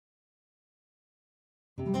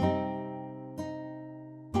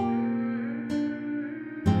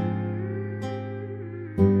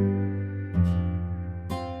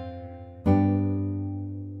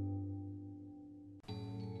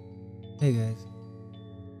Hey guys,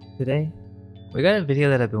 today we got a video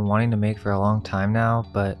that I've been wanting to make for a long time now,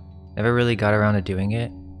 but never really got around to doing it.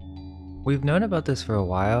 We've known about this for a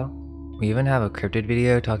while. We even have a cryptid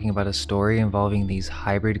video talking about a story involving these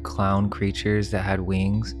hybrid clown creatures that had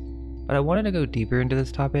wings, but I wanted to go deeper into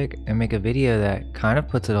this topic and make a video that kind of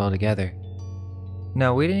puts it all together.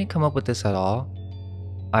 Now, we didn't come up with this at all.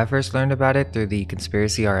 I first learned about it through the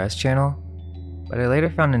Conspiracy RS channel, but I later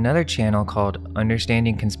found another channel called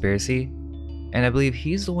Understanding Conspiracy, and I believe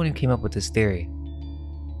he's the one who came up with this theory.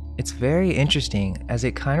 It's very interesting as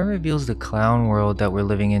it kind of reveals the clown world that we're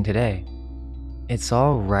living in today. It's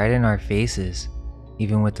all right in our faces,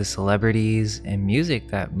 even with the celebrities and music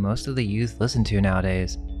that most of the youth listen to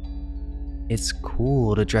nowadays. It's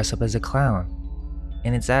cool to dress up as a clown,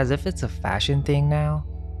 and it's as if it's a fashion thing now.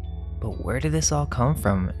 But where did this all come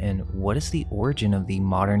from, and what is the origin of the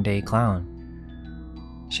modern day clown?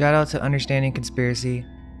 Shout out to Understanding Conspiracy.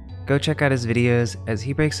 Go check out his videos as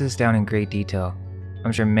he breaks this down in great detail.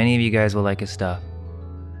 I'm sure many of you guys will like his stuff.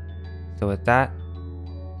 So with that,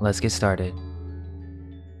 let's get started.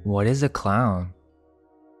 What is a clown?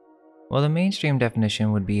 Well, the mainstream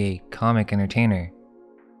definition would be a comic entertainer.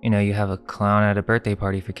 You have a clown at a birthday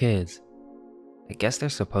party for kids. I guess they're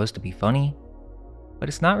supposed to be funny, but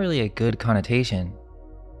it's not really a good connotation.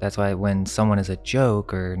 That's why when someone is a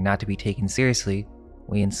joke or not to be taken seriously,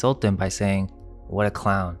 we insult them by saying, "What a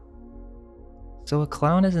clown." So a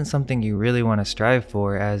clown isn't something you really want to strive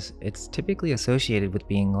for, as it's typically associated with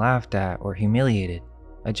being laughed at or humiliated,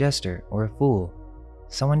 a jester or a fool,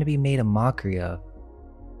 someone to be made a mockery of.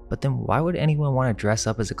 But then why would anyone want to dress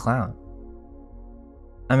up as a clown?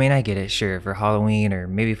 I mean, I get it, sure, for Halloween or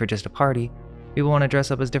maybe for just a party, people want to dress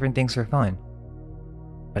up as different things for fun.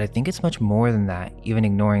 But I think it's much more than that, even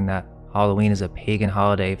ignoring that Halloween is a pagan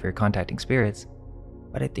holiday for contacting spirits.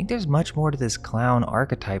 But I think there's much more to this clown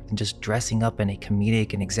archetype than just dressing up in a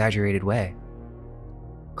comedic and exaggerated way.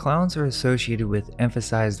 Clowns are associated with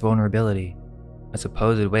emphasized vulnerability, a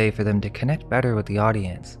supposed way for them to connect better with the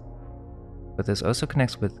audience. But this also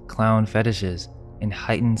connects with clown fetishes and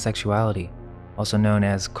heightened sexuality, also known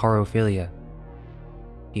as chorophilia.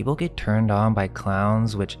 People get turned on by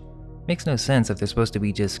clowns, which makes no sense if they're supposed to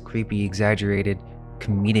be just creepy, exaggerated,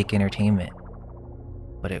 comedic entertainment.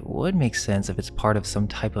 But it would make sense if it's part of some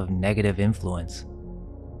type of negative influence.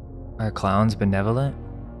 Are clowns benevolent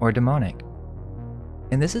or demonic?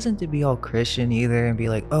 And this isn't to be all Christian either and be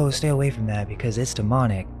like, oh, stay away from that because it's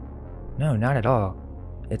demonic. No, not at all.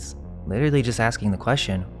 It's literally just asking the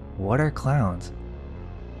question, what are clowns?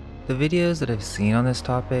 The videos that I've seen on this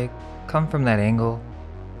topic come from that angle,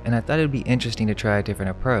 and I thought it would be interesting to try a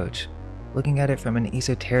different approach, looking at it from an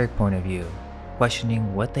esoteric point of view,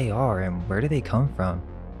 questioning what they are and where do they come from.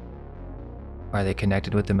 Are they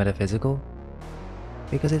connected with the metaphysical?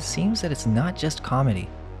 Because it seems that it's not just comedy.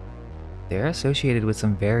 They're associated with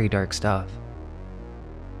some very dark stuff.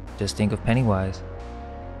 Just think of Pennywise.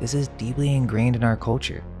 This is deeply ingrained in our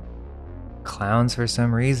culture. Clowns, for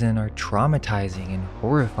some reason, are traumatizing and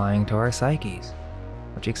horrifying to our psyches,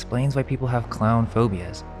 which explains why people have clown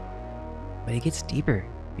phobias. But it gets deeper,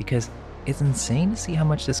 because it's insane to see how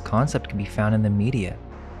much this concept can be found in the media,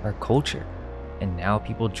 our culture, and now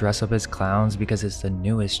people dress up as clowns because it's the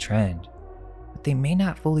newest trend. But they may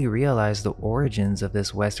not fully realize the origins of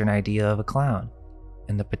this Western idea of a clown,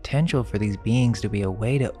 and the potential for these beings to be a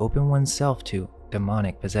way to open oneself to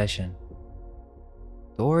demonic possession.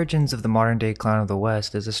 The origins of the modern day clown of the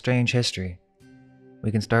West is a strange history. We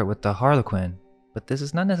can start with the Harlequin, but this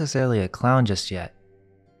is not necessarily a clown just yet.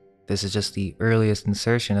 This is just the earliest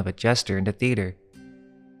insertion of a jester into theater.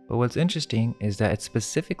 But what's interesting is that it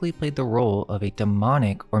specifically played the role of a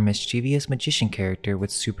demonic or mischievous magician character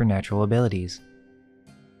with supernatural abilities.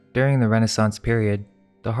 During the Renaissance period,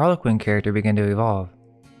 the Harlequin character began to evolve,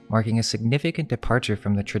 marking a significant departure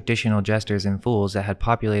from the traditional jesters and fools that had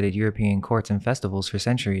populated European courts and festivals for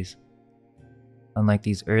centuries. Unlike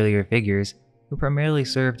these earlier figures, who primarily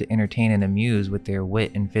served to entertain and amuse with their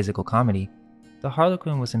wit and physical comedy, the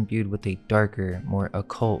Harlequin was imbued with a darker, more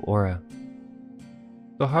occult aura.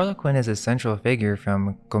 The Harlequin is a central figure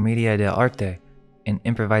from Commedia dell'arte, an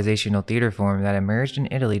improvisational theater form that emerged in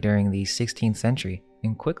Italy during the 16th century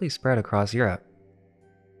and quickly spread across Europe.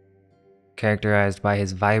 Characterized by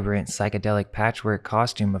his vibrant, psychedelic patchwork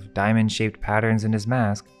costume of diamond-shaped patterns in his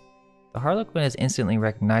mask, the Harlequin is instantly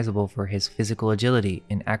recognizable for his physical agility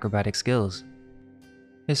and acrobatic skills.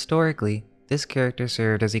 Historically, this character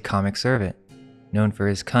served as a comic servant, known for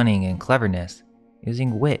his cunning and cleverness,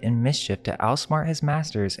 using wit and mischief to outsmart his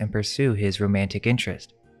masters and pursue his romantic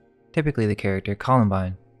interest, typically the character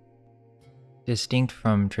Columbine. Distinct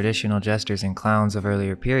from traditional jesters and clowns of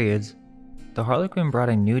earlier periods, the Harlequin brought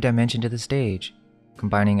a new dimension to the stage,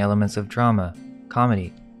 combining elements of drama,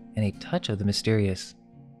 comedy, and a touch of the mysterious.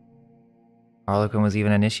 Harlequin was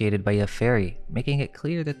even initiated by a fairy, making it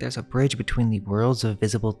clear that there's a bridge between the worlds of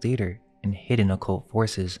visible theater and hidden occult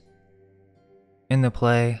forces. In the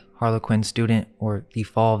play, Harlequin's Student, or The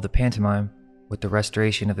Fall of the Pantomime, with the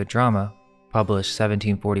restoration of the drama, published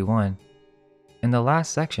 1741, in the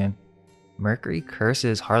last section, Mercury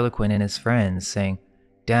curses Harlequin and his friends, saying,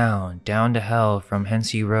 "Down, down to hell from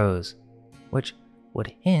hence you rose," which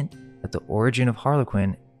would hint that the origin of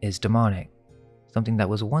Harlequin is demonic, something that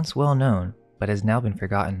was once well known but has now been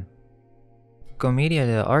forgotten. Commedia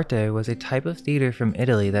dell'arte was a type of theater from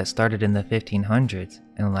Italy that started in the 1500s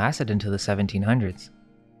and lasted until the 1700s.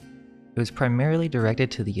 It was primarily directed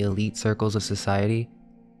to the elite circles of society,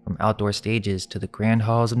 from outdoor stages to the grand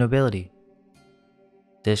halls of nobility.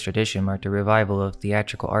 This tradition marked a revival of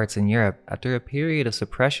theatrical arts in Europe after a period of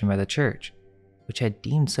suppression by the Church, which had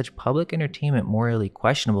deemed such public entertainment morally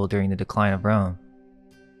questionable during the decline of Rome.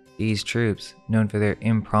 These troupes, known for their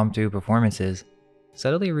impromptu performances,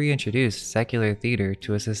 subtly reintroduced secular theater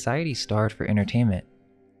to a society starved for entertainment,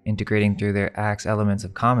 integrating through their acts elements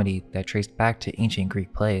of comedy that traced back to ancient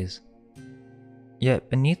Greek plays. Yet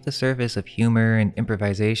beneath the surface of humor and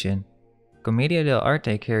improvisation, Commedia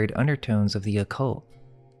dell'arte carried undertones of the occult,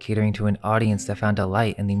 catering to an audience that found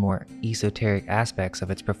delight in the more esoteric aspects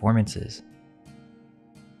of its performances.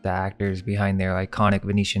 The actors behind their iconic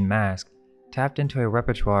Venetian mask tapped into a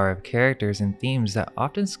repertoire of characters and themes that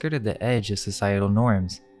often skirted the edge of societal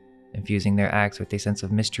norms, infusing their acts with a sense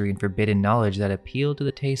of mystery and forbidden knowledge that appealed to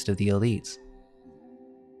the taste of the elites.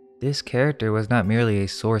 This character was not merely a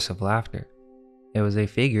source of laughter. It was a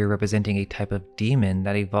figure representing a type of demon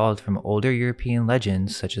that evolved from older European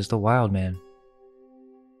legends such as the Wild Man.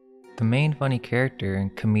 The main funny character in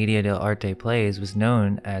Commedia dell'arte plays was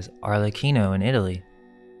known as Arlecchino in Italy.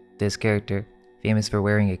 This character, famous for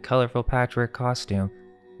wearing a colorful patchwork costume,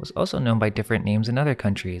 was also known by different names in other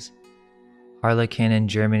countries: Harlequin in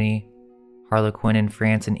Germany, Harlequin in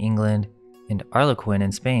France and England, and Arlequin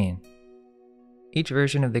in Spain. Each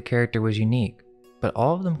version of the character was unique, but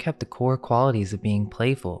all of them kept the core qualities of being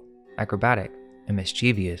playful, acrobatic, and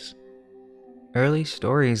mischievous. Early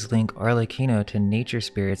stories link Arlecchino to nature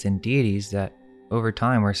spirits and deities that, over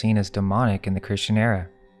time, were seen as demonic in the Christian era.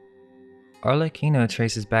 Arlecchino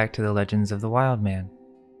traces back to the legends of the Wild Man,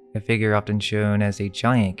 a figure often shown as a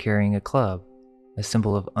giant carrying a club, a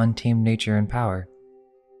symbol of untamed nature and power.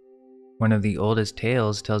 One of the oldest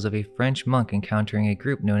tales tells of a French monk encountering a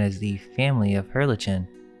group known as the Family of Harlequin,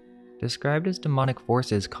 described as demonic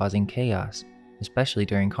forces causing chaos, especially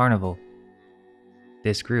during Carnival.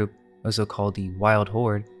 This group, also called the Wild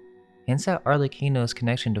Horde, hints at Arlecchino's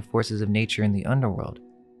connection to forces of nature in the underworld,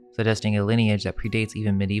 suggesting a lineage that predates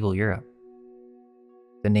even medieval Europe.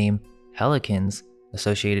 The name Helicans,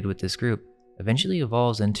 associated with this group, eventually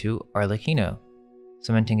evolves into Arlecchino,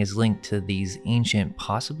 cementing his link to these ancient,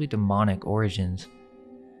 possibly demonic origins.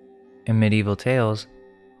 In medieval tales,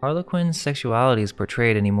 Harlequin's sexuality is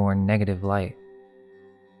portrayed in a more negative light.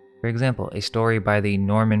 For example, a story by the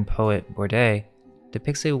Norman poet Bourdet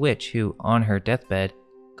depicts a witch who, on her deathbed,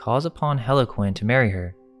 calls upon Harlequin to marry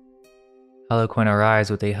her. Harlequin arrives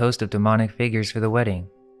with a host of demonic figures for the wedding,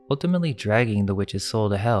 ultimately dragging the witch's soul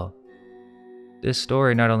to hell. This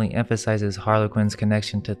story not only emphasizes Harlequin's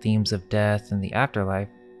connection to themes of death and the afterlife,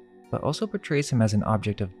 but also portrays him as an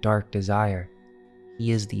object of dark desire.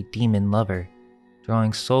 He is the demon lover,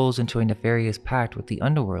 drawing souls into a nefarious pact with the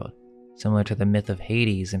underworld, similar to the myth of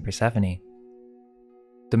Hades and Persephone.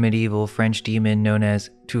 The medieval French demon known as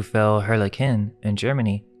Teufel Harlequin in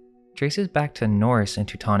Germany traces back to Norse and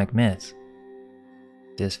Teutonic myths.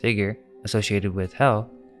 This figure, associated with Hel,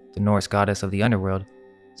 the Norse goddess of the underworld,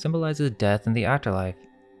 symbolizes death and the afterlife.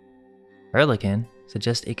 Harlequin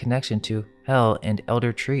suggests a connection to Hel and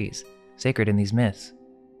elder trees, sacred in these myths.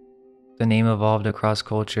 The name evolved across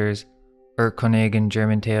cultures, Erlkönig in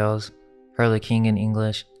German tales, Harlequin in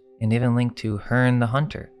English, and even linked to Herne the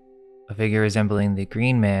Hunter, a figure resembling the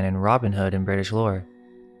Green Man and Robin Hood in British lore.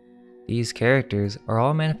 These characters are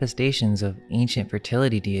all manifestations of ancient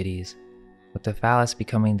fertility deities, with the phallus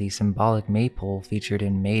becoming the symbolic maypole featured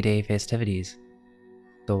in May Day festivities.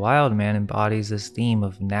 The Wild Man embodies this theme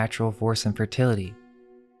of natural force and fertility,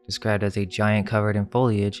 described as a giant covered in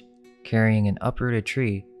foliage, carrying an uprooted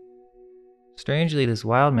tree. Strangely, this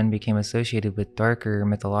Wild Man became associated with darker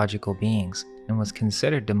mythological beings and was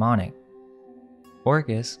considered demonic.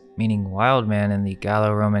 Orcus, meaning Wild Man in the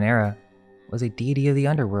Gallo-Roman era, was a deity of the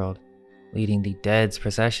underworld, leading the dead's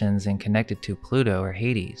processions and connected to Pluto or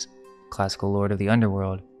Hades, classical lord of the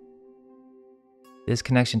underworld. This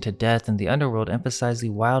connection to death and the underworld emphasized the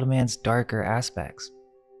wild man's darker aspects.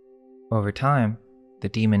 Over time, the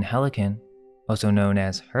demon Helican, also known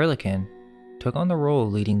as Herlican, took on the role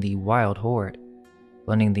leading the Wild Horde,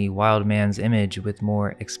 blending the wild man's image with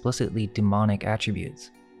more explicitly demonic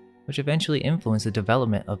attributes, which eventually influenced the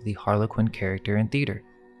development of the Harlequin character in theater.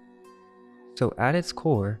 So at its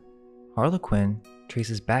core, Harlequin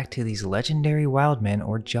traces back to these legendary wild men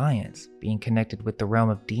or giants being connected with the realm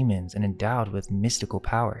of demons and endowed with mystical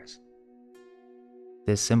powers.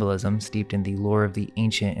 This symbolism, steeped in the lore of the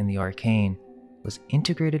ancient and the arcane, was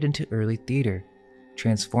integrated into early theater,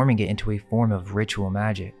 transforming it into a form of ritual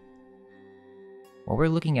magic. What we're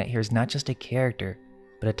looking at here is not just a character,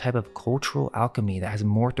 but a type of cultural alchemy that has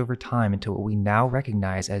morphed over time into what we now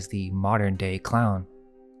recognize as the modern-day clown.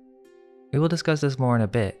 We will discuss this more in a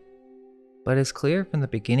bit, but it's clear from the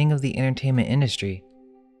beginning of the entertainment industry,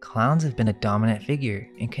 clowns have been a dominant figure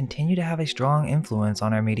and continue to have a strong influence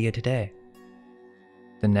on our media today.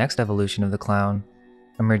 The next evolution of the clown,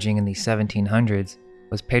 emerging in the 1700s,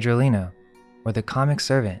 was Pedrolino, or the comic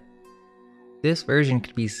servant. This version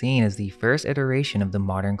could be seen as the first iteration of the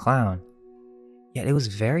modern clown, yet it was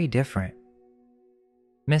very different.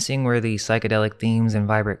 Missing were the psychedelic themes and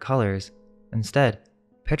vibrant colors. Instead,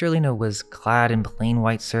 Pedrolino was clad in plain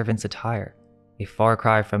white servant's attire, a far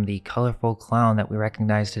cry from the colorful clown that we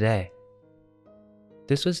recognize today.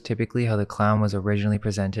 This was typically how the clown was originally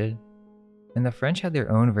presented, and the French had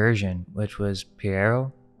their own version, which was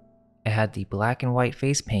Pierrot. It had the black and white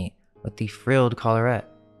face paint with the frilled collarette,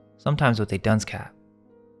 sometimes with a dunce cap.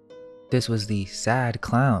 This was the sad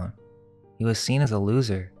clown. He was seen as a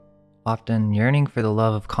loser, often yearning for the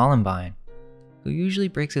love of Columbine, who usually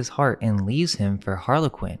breaks his heart and leaves him for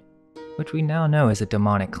Harlequin, which we now know is a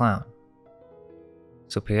demonic clown.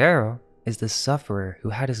 So Pierrot is the sufferer who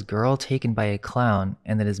had his girl taken by a clown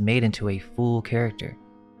and then is made into a fool character.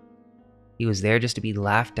 He was there just to be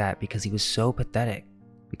laughed at because he was so pathetic,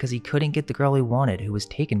 because he couldn't get the girl he wanted who was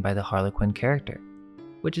taken by the Harlequin character,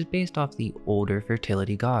 which is based off the older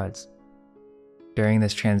fertility gods. During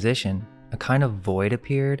this transition, a kind of void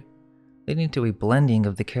appeared, leading to a blending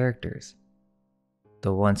of the characters.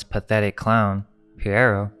 The once pathetic clown,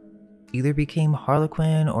 Pierrot, either became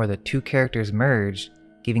Harlequin or the two characters merged,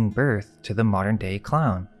 giving birth to the modern-day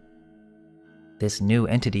clown. This new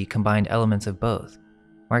entity combined elements of both,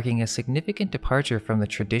 marking a significant departure from the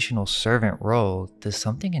traditional servant role to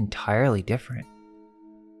something entirely different.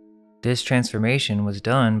 This transformation was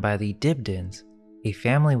done by the Dibdins, a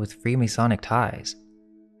family with Freemasonic ties,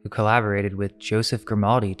 who collaborated with Joseph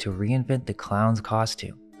Grimaldi to reinvent the clown's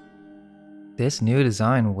costume. This new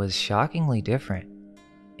design was shockingly different,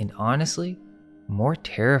 and honestly, more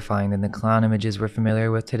terrifying than the clown images we're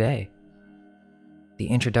familiar with today. The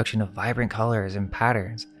introduction of vibrant colors and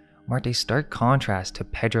patterns marked a stark contrast to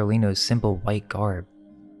Pedrolino's simple white garb.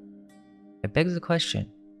 It begs the question,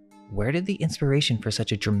 where did the inspiration for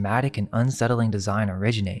such a dramatic and unsettling design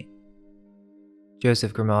originate?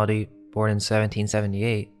 Joseph Grimaldi, born in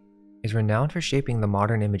 1778, is renowned for shaping the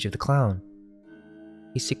modern image of the clown.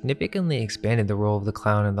 He significantly expanded the role of the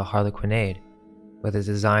clown in the Harlequinade, with his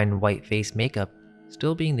designed white face makeup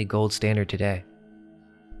still being the gold standard today.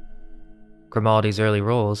 Grimaldi's early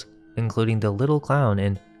roles, including the Little Clown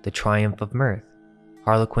in The Triumph of Mirth,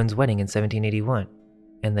 Harlequin's Wedding in 1781,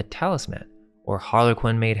 and The Talisman, or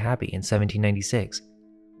Harlequin Made Happy in 1796,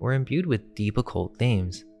 were imbued with deep occult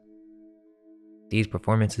themes. These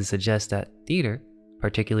performances suggest that theater,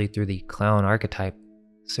 particularly through the clown archetype,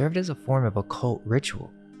 served as a form of occult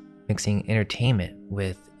ritual, mixing entertainment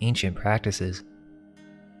with ancient practices.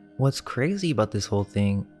 What's crazy about this whole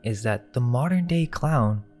thing is that the modern-day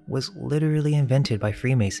clown was literally invented by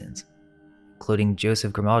Freemasons, including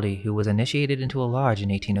Joseph Grimaldi, who was initiated into a lodge in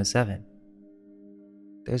 1807.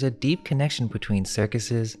 There's a deep connection between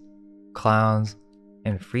circuses, clowns,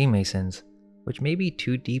 and Freemasons, which may be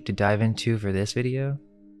too deep to dive into for this video,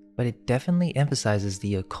 but it definitely emphasizes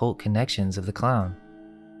the occult connections of the clown.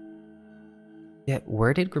 Yet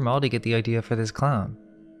where did Grimaldi get the idea for this clown?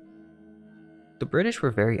 The British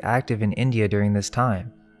were very active in India during this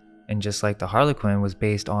time, and just like the Harlequin was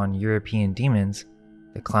based on European demons,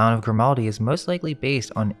 the clown of Grimaldi is most likely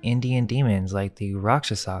based on Indian demons like the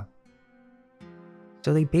Rakshasa.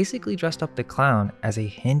 So they basically dressed up the clown as a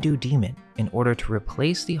Hindu demon in order to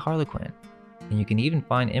replace the Harlequin, and you can even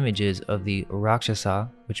find images of the Rakshasa,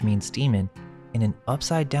 which means demon, in an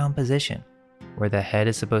upside down position, where the head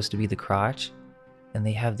is supposed to be the crotch, and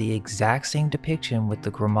they have the exact same depiction with the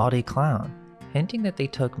Grimaldi clown, hinting that they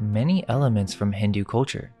took many elements from Hindu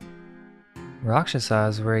culture.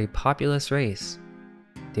 Rakshasas were a populous race.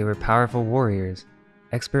 They were powerful warriors,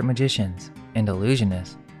 expert magicians, and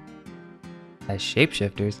illusionists. As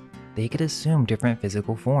shapeshifters, they could assume different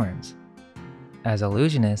physical forms. As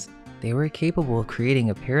illusionists, they were capable of creating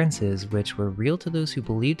appearances which were real to those who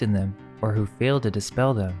believed in them or who failed to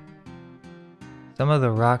dispel them. Some of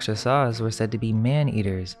the Rakshasas were said to be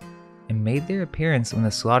man-eaters and made their appearance when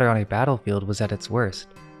the slaughter on a battlefield was at its worst.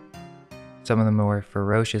 Some of the more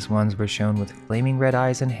ferocious ones were shown with flaming red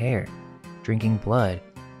eyes and hair, drinking blood,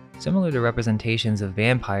 similar to representations of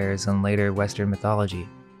vampires in later Western mythology.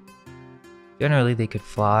 Generally, they could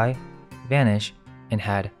fly, vanish, and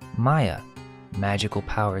had Maya, magical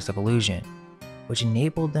powers of illusion, which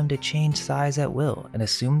enabled them to change size at will and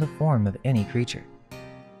assume the form of any creature.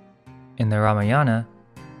 In the Ramayana,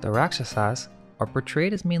 the Rakshasas are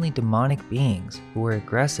portrayed as mainly demonic beings who were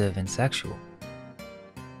aggressive and sexual.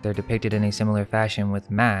 They're depicted in a similar fashion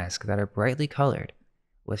with masks that are brightly colored,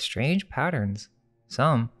 with strange patterns,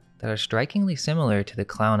 some that are strikingly similar to the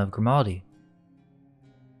clown of Grimaldi.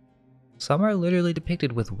 Some are literally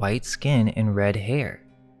depicted with white skin and red hair.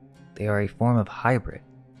 They are a form of hybrid,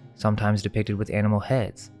 sometimes depicted with animal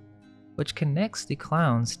heads, which connects the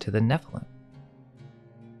clowns to the Nephilim.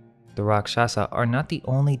 The Rakshasa are not the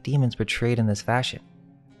only demons portrayed in this fashion.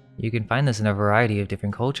 You can find this in a variety of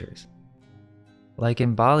different cultures. Like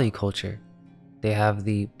in Bali culture, they have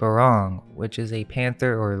the barong, which is a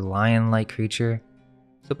panther or lion-like creature,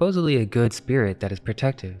 supposedly a good spirit that is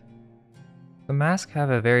protective. The masks have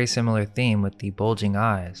a very similar theme with the bulging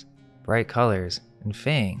eyes, bright colors, and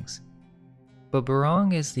fangs. But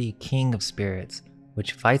barong is the king of spirits,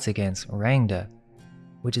 which fights against Rangda,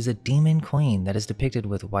 which is a demon queen that is depicted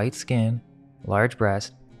with white skin, large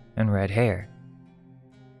breast, and red hair.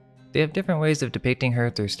 They have different ways of depicting her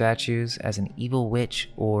through statues as an evil witch,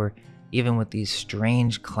 or even with these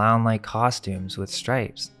strange clown-like costumes with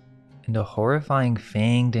stripes, and a horrifying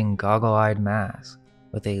fanged and goggle-eyed mask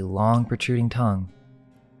with a long protruding tongue.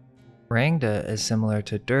 Rangda is similar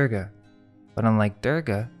to Durga, but unlike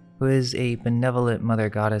Durga, who is a benevolent mother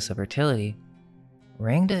goddess of fertility,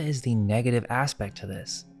 Rangda is the negative aspect to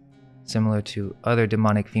this, similar to other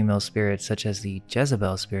demonic female spirits such as the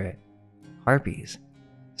Jezebel spirit, harpies,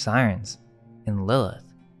 sirens, and Lilith.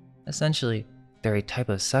 Essentially, they're a type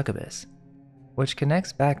of succubus, which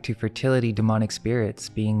connects back to fertility demonic spirits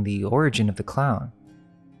being the origin of the clown.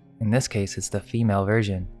 In this case, it's the female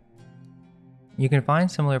version. You can find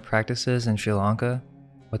similar practices in Sri Lanka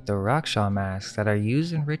with the Raksha masks that are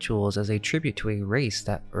used in rituals as a tribute to a race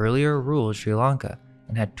that earlier ruled Sri Lanka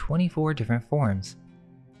and had 24 different forms.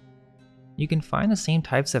 You can find the same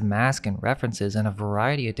types of masks and references in a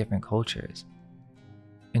variety of different cultures.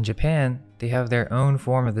 In Japan, they have their own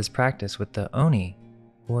form of this practice with the Oni,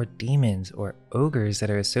 or demons or ogres that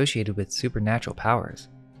are associated with supernatural powers.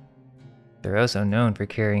 They're also known for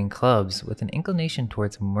carrying clubs with an inclination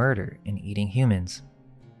towards murder and eating humans.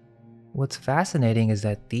 What's fascinating is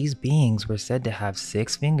that these beings were said to have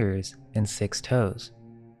 6 fingers and 6 toes,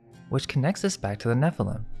 which connects us back to the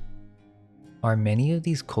Nephilim. Are many of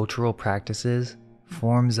these cultural practices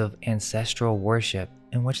forms of ancestral worship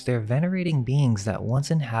in which they're venerating beings that once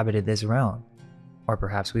inhabited this realm? Or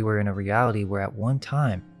perhaps we were in a reality where at one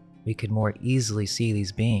time we could more easily see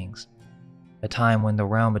these beings, a time when the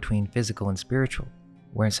realm between physical and spiritual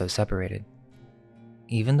weren't so separated.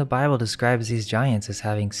 Even the Bible describes these giants as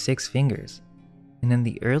having 6 fingers, and in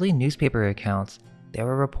the early newspaper accounts, there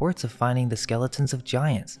were reports of finding the skeletons of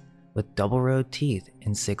giants with double-rowed teeth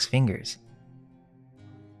and 6 fingers.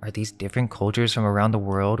 Are these different cultures from around the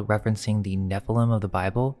world referencing the Nephilim of the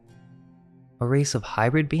Bible? A race of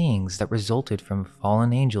hybrid beings that resulted from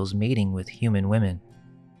fallen angels mating with human women.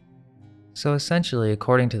 So essentially,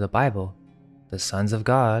 according to the Bible, the sons of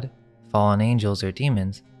God, fallen angels or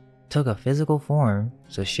demons, took a physical form,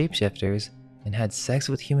 so shapeshifters, and had sex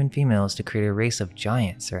with human females to create a race of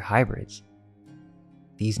giants or hybrids.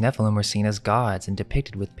 These Nephilim were seen as gods and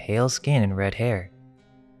depicted with pale skin and red hair.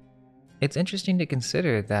 It's interesting to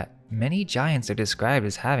consider that many giants are described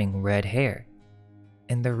as having red hair,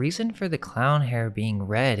 and the reason for the clown hair being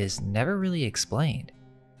red is never really explained.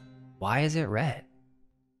 Why is it red?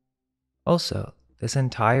 Also, this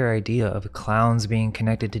entire idea of clowns being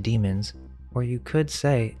connected to demons, or you could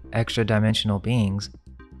say extra-dimensional beings,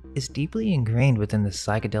 is deeply ingrained within the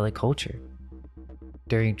psychedelic culture.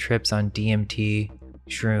 During trips on DMT,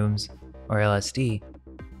 shrooms, or LSD,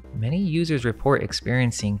 many users report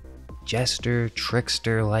experiencing jester,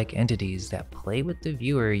 trickster-like entities that play with the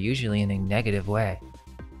viewer usually in a negative way.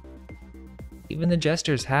 Even the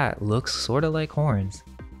jester's hat looks sorta like horns.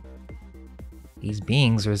 These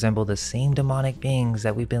beings resemble the same demonic beings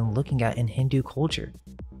that we've been looking at in Hindu culture.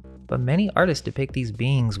 but many artists depict these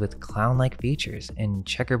beings with clown-like features and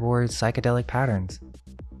checkerboard psychedelic patterns.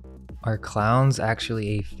 Are clowns actually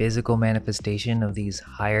a physical manifestation of these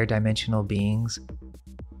higher dimensional beings?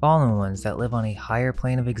 Fallen ones that live on a higher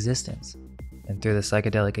plane of existence, and through the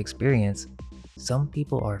psychedelic experience, some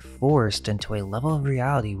people are forced into a level of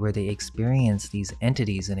reality where they experience these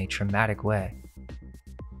entities in a traumatic way.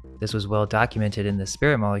 This was well documented in the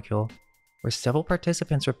Spirit Molecule, where several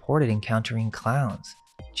participants reported encountering clowns,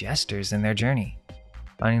 jesters in their journey,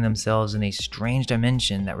 finding themselves in a strange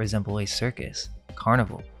dimension that resemble a circus,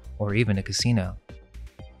 carnival, or even a casino.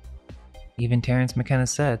 Even Terence McKenna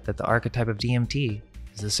said that the archetype of DMT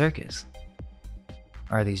is the circus.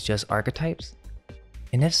 Are these just archetypes?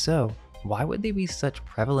 And if so, why would they be such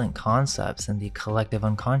prevalent concepts in the collective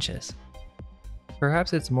unconscious?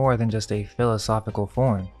 Perhaps it's more than just a philosophical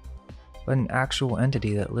form, but an actual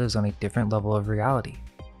entity that lives on a different level of reality.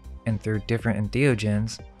 And through different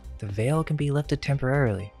entheogens, the veil can be lifted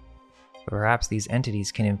temporarily. Perhaps these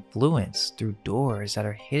entities can influence through doors that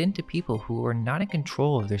are hidden to people who are not in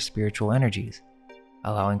control of their spiritual energies,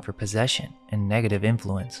 allowing for possession and negative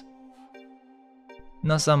influence.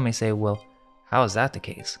 Now some may say, well, how is that the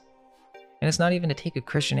case? And it's not even to take a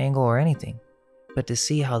Christian angle or anything, but to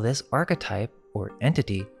see how this archetype or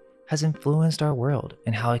entity has influenced our world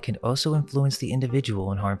and how it can also influence the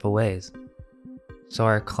individual in harmful ways. So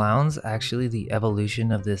are clowns actually the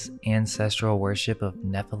evolution of this ancestral worship of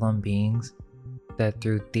Nephilim beings that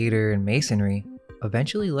through theater and masonry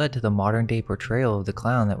eventually led to the modern day portrayal of the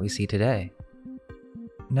clown that we see today?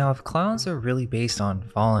 Now, if clowns are really based on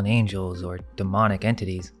fallen angels or demonic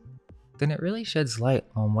entities, then it really sheds light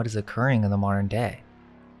on what is occurring in the modern day.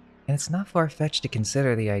 And it's not far-fetched to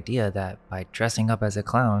consider the idea that by dressing up as a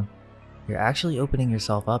clown, you're actually opening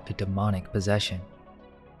yourself up to demonic possession.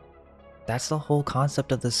 That's the whole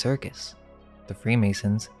concept of the circus. The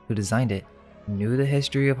Freemasons, who designed it, knew the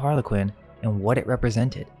history of Harlequin and what it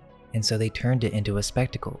represented, and so they turned it into a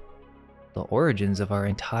spectacle. The origins of our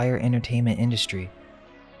entire entertainment industry.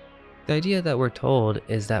 The idea that we're told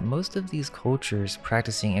is that most of these cultures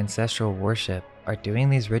practicing ancestral worship are doing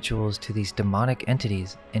these rituals to these demonic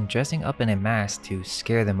entities and dressing up in a mask to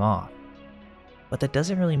scare them off. But that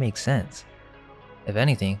doesn't really make sense. If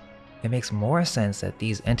anything, it makes more sense that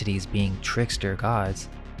these entities being trickster gods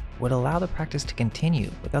would allow the practice to continue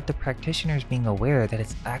without the practitioners being aware that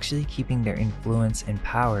it's actually keeping their influence and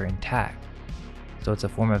power intact. So it's a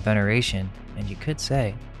form of veneration, and you could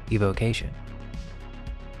say, evocation.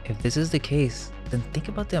 If this is the case, then think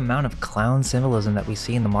about the amount of clown symbolism that we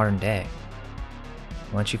see in the modern day.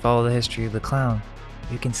 Once you follow the history of the clown,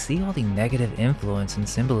 you can see all the negative influence and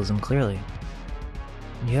symbolism clearly.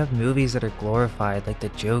 You have movies that are glorified like the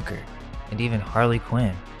Joker and even Harley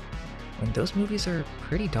Quinn, and those movies are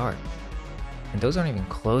pretty dark. And those aren't even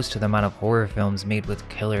close to the amount of horror films made with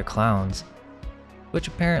killer clowns, which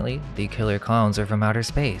apparently the killer clowns are from outer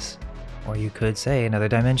space, or you could say another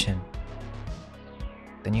dimension.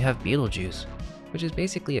 Then you have Beetlejuice, which is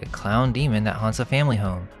basically a clown demon that haunts a family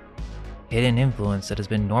home. Hidden influence that has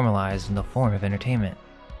been normalized in the form of entertainment.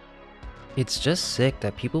 It's just sick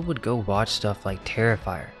that people would go watch stuff like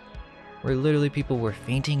Terrifier, where literally people were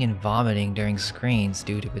fainting and vomiting during screens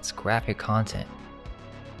due to its graphic content.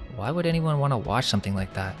 Why would anyone want to watch something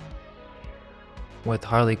like that? With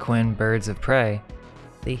Harley Quinn Birds of Prey,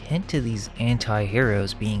 they hint to these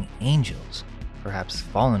anti-heroes being angels, perhaps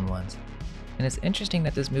fallen ones. And it's interesting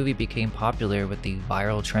that this movie became popular with the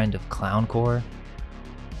viral trend of clowncore.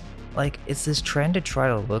 Like, it's this trend to try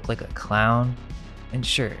to look like a clown, and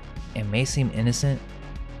sure, it may seem innocent,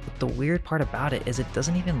 but the weird part about it is it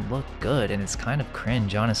doesn't even look good and it's kind of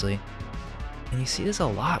cringe, honestly. And you see this a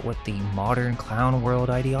lot with the modern clown world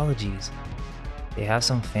ideologies. They have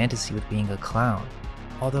some fantasy with being a clown,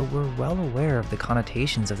 although we're well aware of the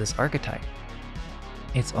connotations of this archetype.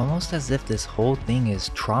 It's almost as if this whole thing is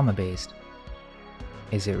trauma-based.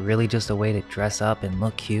 Is it really just a way to dress up and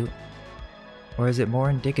look cute? Or is it more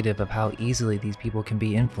indicative of how easily these people can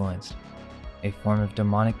be influenced? A form of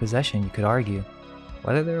demonic possession, you could argue,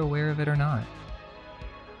 whether they're aware of it or not.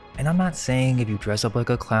 And I'm not saying if you dress up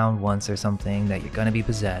like a clown once or something that you're gonna be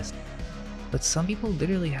possessed, but some people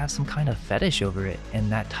literally have some kind of fetish over it,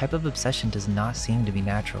 and that type of obsession does not seem to be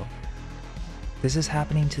natural. This is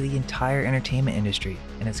happening to the entire entertainment industry,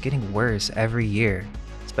 and it's getting worse every year,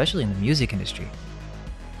 especially in the music industry.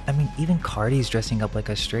 I mean, even Cardi's dressing up like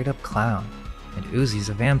a straight up clown, and Uzi's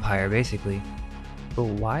a vampire basically. But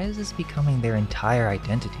why is this becoming their entire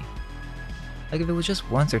identity? Like, if it was just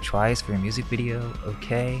once or twice for a music video,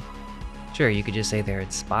 okay. Sure, you could just say they're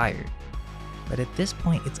inspired. But at this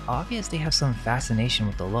point, it's obvious they have some fascination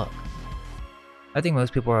with the look. I think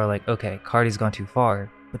most people are like, okay, Cardi's gone too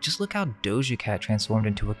far, but just look how Doja Cat transformed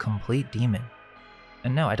into a complete demon.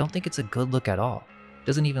 And no, I don't think it's a good look at all. It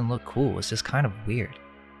doesn't even look cool, it's just kind of weird.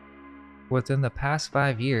 Within the past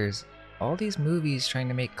 5 years, all these movies trying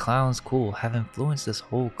to make clowns cool have influenced this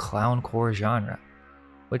whole clowncore genre,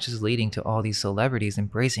 which is leading to all these celebrities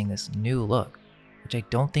embracing this new look, which I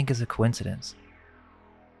don't think is a coincidence.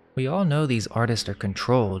 We all know these artists are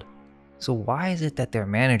controlled, so why is it that their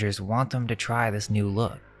managers want them to try this new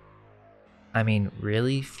look? I mean,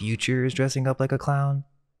 really? Future is dressing up like a clown?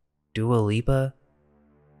 Dua Lipa?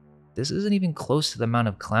 This isn't even close to the amount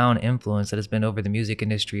of clown influence that has been over the music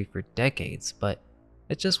industry for decades, but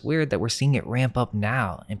it's just weird that we're seeing it ramp up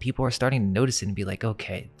now and people are starting to notice it and be like,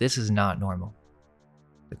 okay, this is not normal.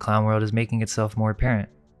 The clown world is making itself more apparent.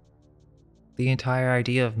 The entire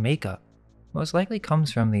idea of makeup most likely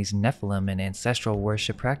comes from these Nephilim and ancestral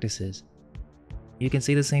worship practices. You can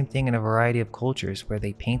see the same thing in a variety of cultures where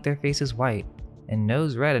they paint their faces white and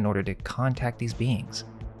nose red in order to contact these beings.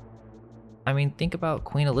 I mean, think about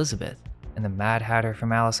Queen Elizabeth and the Mad Hatter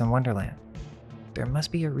from Alice in Wonderland. There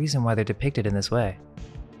must be a reason why they're depicted in this way.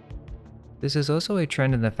 This is also a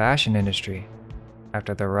trend in the fashion industry.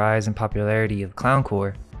 After the rise in popularity of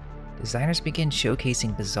clowncore, designers began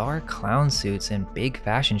showcasing bizarre clown suits in big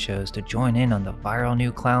fashion shows to join in on the viral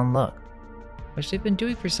new clown look, which they've been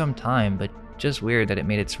doing for some time, but just weird that it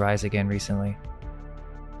made its rise again recently.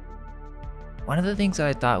 One of the things that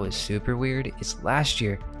I thought was super weird is last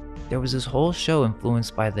year, there was this whole show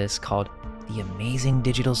influenced by this called The Amazing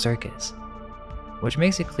Digital Circus, which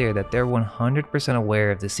makes it clear that they're 100%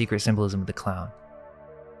 aware of the secret symbolism of the clown.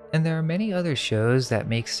 And there are many other shows that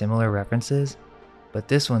make similar references, but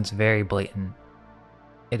this one's very blatant.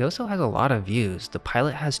 It also has a lot of views. The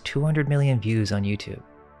pilot has 200 million views on YouTube.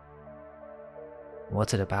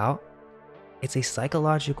 What's it about? It's a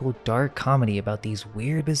psychological dark comedy about these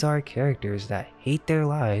weird bizarre characters that hate their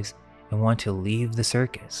lives and want to leave the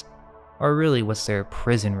circus, or really what's their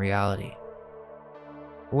prison reality.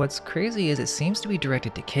 What's crazy is it seems to be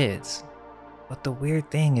directed to kids, but the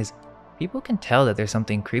weird thing is people can tell that there's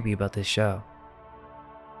something creepy about this show.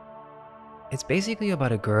 It's basically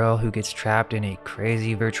about a girl who gets trapped in a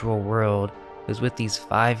crazy virtual world who's with these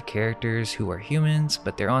 5 characters who are humans,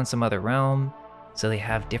 but they're on some other realm, so they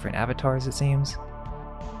have different avatars it seems.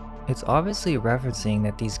 It's obviously referencing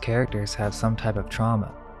that these characters have some type of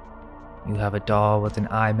trauma. You have a doll with an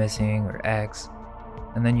eye missing or X,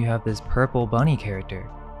 and then you have this purple bunny character,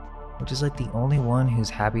 which is like the only one who's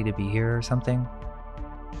happy to be here or something.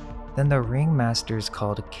 Then the ringmaster's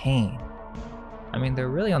called Kane. I mean, they're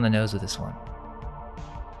really on the nose with this one.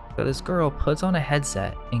 So this girl puts on a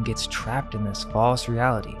headset and gets trapped in this false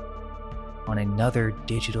reality on another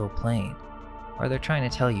digital plane, or they're trying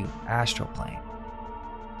to tell you astral plane.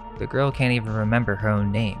 The girl can't even remember her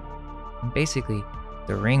own name, and basically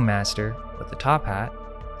the ringmaster with the top hat,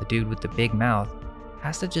 the dude with the big mouth,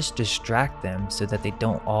 has to just distract them so that they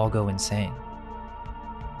don't all go insane.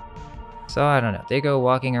 So I don't know, they go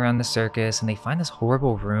walking around the circus and they find this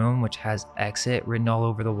horrible room which has exit written all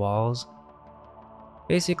over the walls.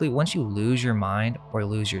 Basically, once you lose your mind or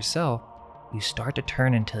lose yourself, you start to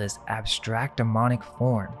turn into this abstract demonic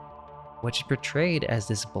form, which is portrayed as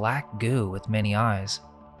this black goo with many eyes.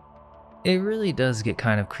 It really does get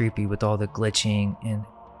kind of creepy with all the glitching, and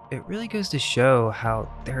it really goes to show how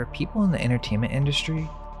there are people in the entertainment industry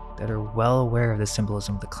that are well aware of the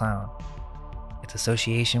symbolism of the clown, its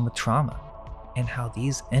association with trauma, and how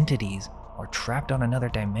these entities are trapped on another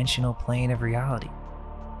dimensional plane of reality.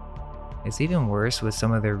 It's even worse with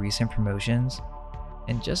some of their recent promotions,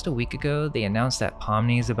 and just a week ago they announced that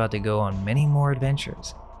Pomni is about to go on many more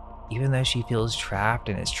adventures, even though she feels trapped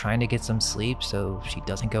and is trying to get some sleep so she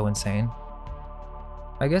doesn't go insane.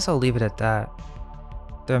 I guess I'll leave it at that.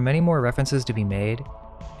 There are many more references to be made,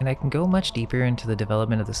 and I can go much deeper into the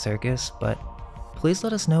development of the circus, but please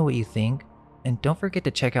let us know what you think, and don't forget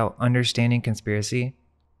to check out Understanding Conspiracy.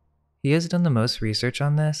 He has done the most research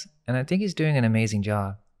on this, and I think he's doing an amazing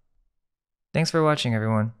job. Thanks for watching,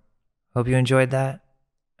 everyone. Hope you enjoyed that,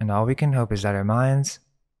 and all we can hope is that our minds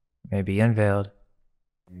may be unveiled.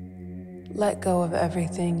 Let go of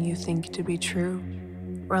everything you think to be true.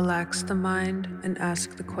 Relax the mind and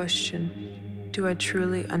ask the question, do I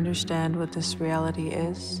truly understand what this reality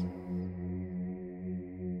is?